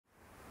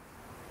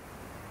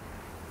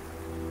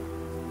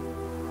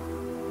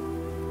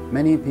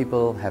Many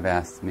people have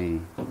asked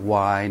me,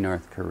 why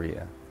North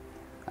Korea?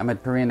 I'm a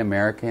Korean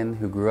American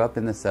who grew up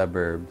in the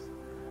suburbs,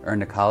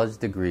 earned a college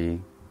degree.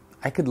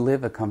 I could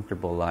live a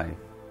comfortable life.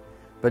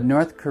 But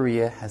North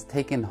Korea has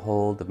taken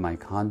hold of my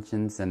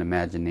conscience and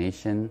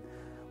imagination.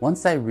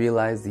 Once I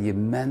realized the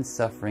immense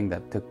suffering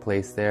that took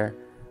place there,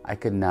 I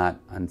could not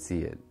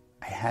unsee it.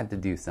 I had to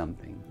do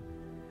something.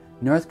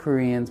 North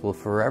Koreans will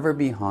forever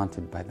be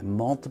haunted by the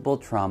multiple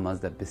traumas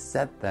that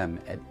beset them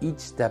at each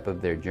step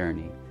of their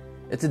journey.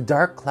 It's a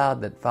dark cloud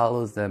that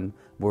follows them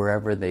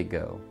wherever they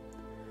go.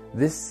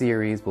 This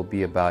series will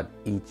be about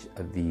each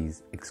of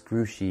these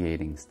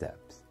excruciating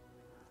steps.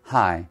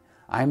 Hi,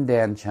 I'm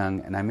Dan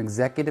Chung, and I'm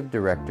Executive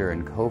Director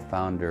and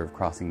co-founder of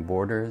Crossing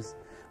Borders.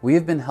 We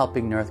have been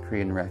helping North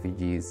Korean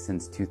refugees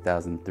since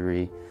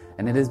 2003,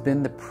 and it has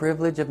been the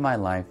privilege of my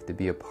life to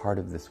be a part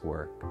of this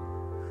work.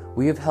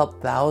 We have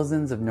helped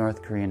thousands of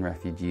North Korean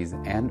refugees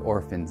and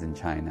orphans in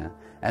China,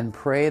 and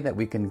pray that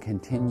we can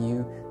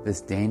continue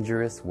this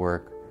dangerous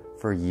work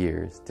for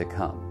years to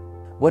come.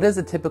 What does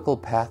a typical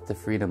path to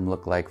freedom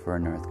look like for a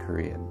North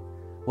Korean?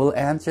 We'll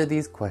answer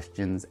these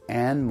questions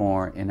and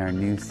more in our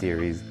new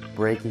series,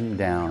 Breaking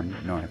Down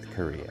North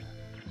Korea.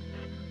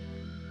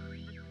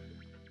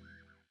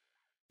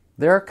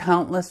 There are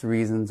countless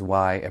reasons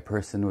why a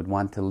person would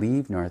want to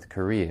leave North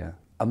Korea.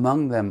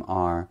 Among them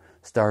are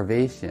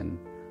starvation,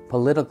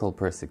 political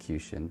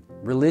persecution,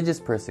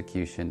 religious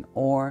persecution,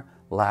 or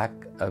lack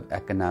of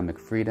economic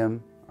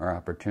freedom or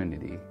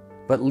opportunity.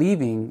 But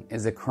leaving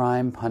is a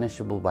crime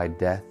punishable by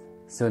death,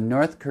 so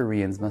North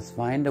Koreans must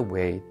find a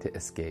way to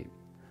escape.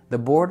 The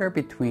border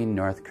between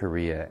North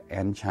Korea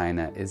and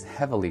China is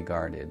heavily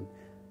guarded.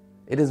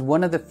 It is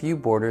one of the few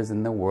borders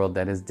in the world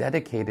that is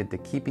dedicated to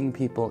keeping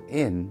people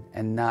in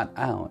and not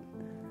out.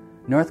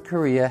 North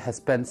Korea has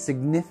spent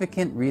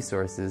significant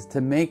resources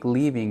to make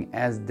leaving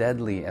as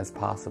deadly as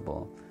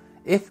possible.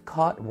 If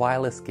caught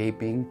while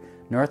escaping,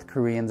 North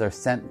Koreans are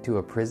sent to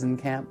a prison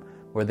camp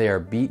where they are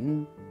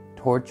beaten,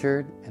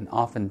 tortured, and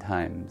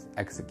oftentimes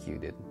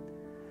executed.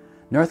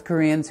 North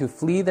Koreans who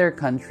flee their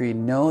country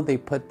know they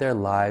put their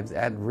lives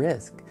at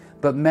risk,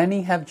 but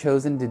many have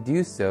chosen to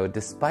do so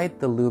despite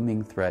the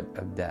looming threat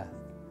of death.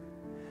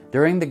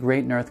 During the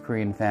Great North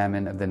Korean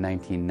Famine of the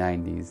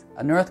 1990s,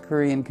 a North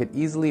Korean could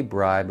easily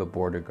bribe a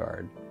border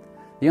guard.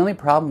 The only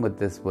problem with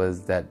this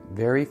was that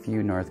very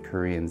few North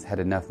Koreans had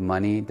enough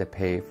money to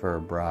pay for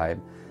a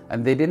bribe,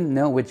 and they didn't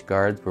know which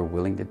guards were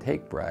willing to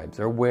take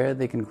bribes or where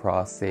they can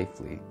cross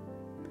safely.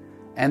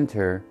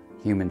 Enter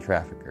human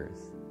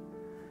traffickers.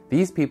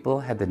 These people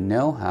had the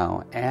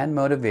know-how and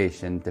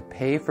motivation to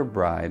pay for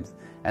bribes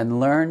and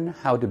learn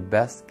how to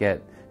best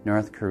get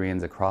North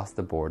Koreans across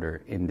the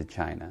border into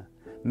China.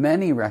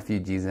 Many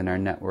refugees in our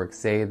network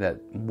say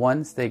that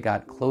once they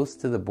got close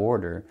to the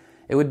border,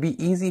 it would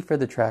be easy for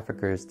the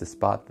traffickers to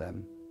spot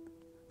them.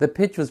 The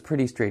pitch was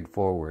pretty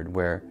straightforward,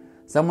 where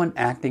someone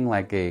acting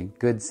like a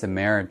good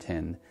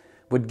Samaritan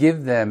would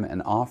give them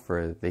an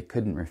offer they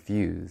couldn't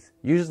refuse.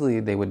 Usually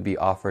they would be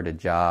offered a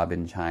job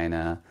in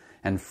China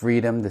and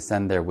freedom to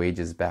send their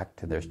wages back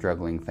to their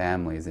struggling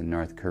families in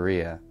North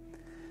Korea.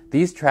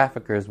 These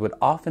traffickers would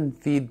often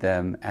feed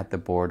them at the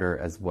border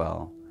as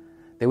well.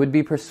 They would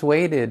be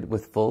persuaded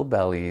with full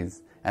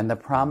bellies and the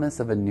promise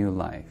of a new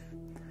life.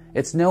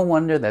 It's no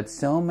wonder that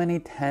so many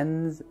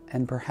tens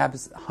and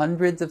perhaps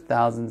hundreds of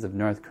thousands of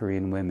North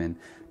Korean women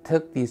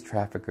took these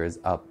traffickers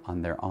up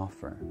on their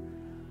offer.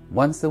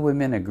 Once the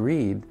women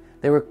agreed,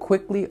 they were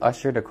quickly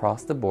ushered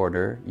across the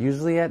border,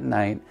 usually at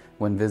night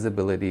when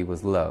visibility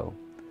was low.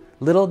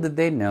 Little did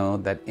they know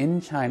that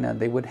in China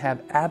they would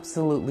have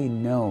absolutely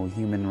no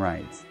human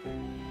rights.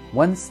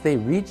 Once they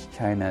reached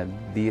China,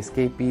 the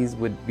escapees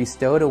would be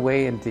stowed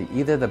away into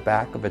either the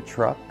back of a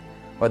truck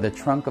or the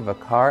trunk of a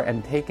car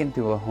and taken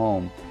to a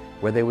home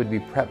where they would be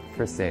prepped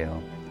for sale.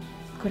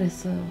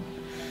 그래서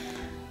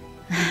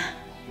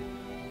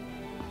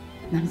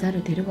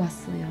남자를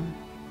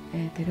데려왔어요.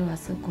 예,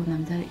 데려와서 그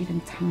남자를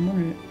이런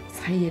창문을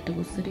사이에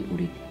두고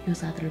우리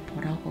여자들을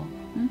보라고,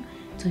 응?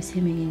 저희 세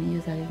명이 있는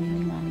여자가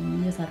있는 마음이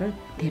있는 여자를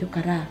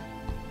데려가라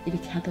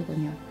이렇게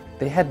하더군요.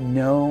 They had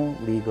no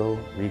legal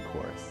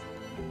recourse.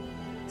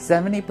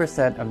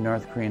 70% of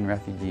North Korean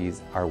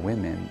refugees are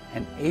women,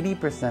 and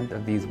 80%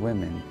 of these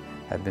women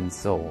have been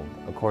sold,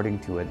 according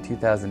to a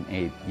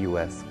 2008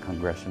 U.S.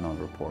 congressional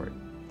report.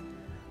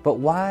 But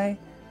why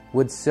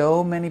would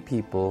so many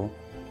people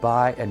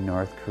buy a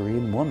North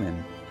Korean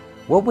woman?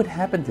 What would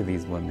happen to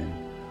these women?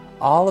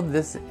 All of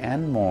this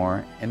and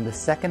more in the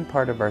second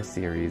part of our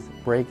series,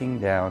 Breaking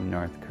Down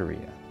North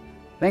Korea.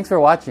 Thanks for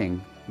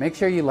watching. Make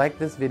sure you like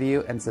this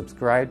video and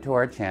subscribe to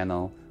our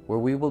channel, where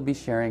we will be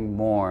sharing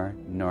more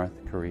North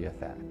Korea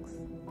facts.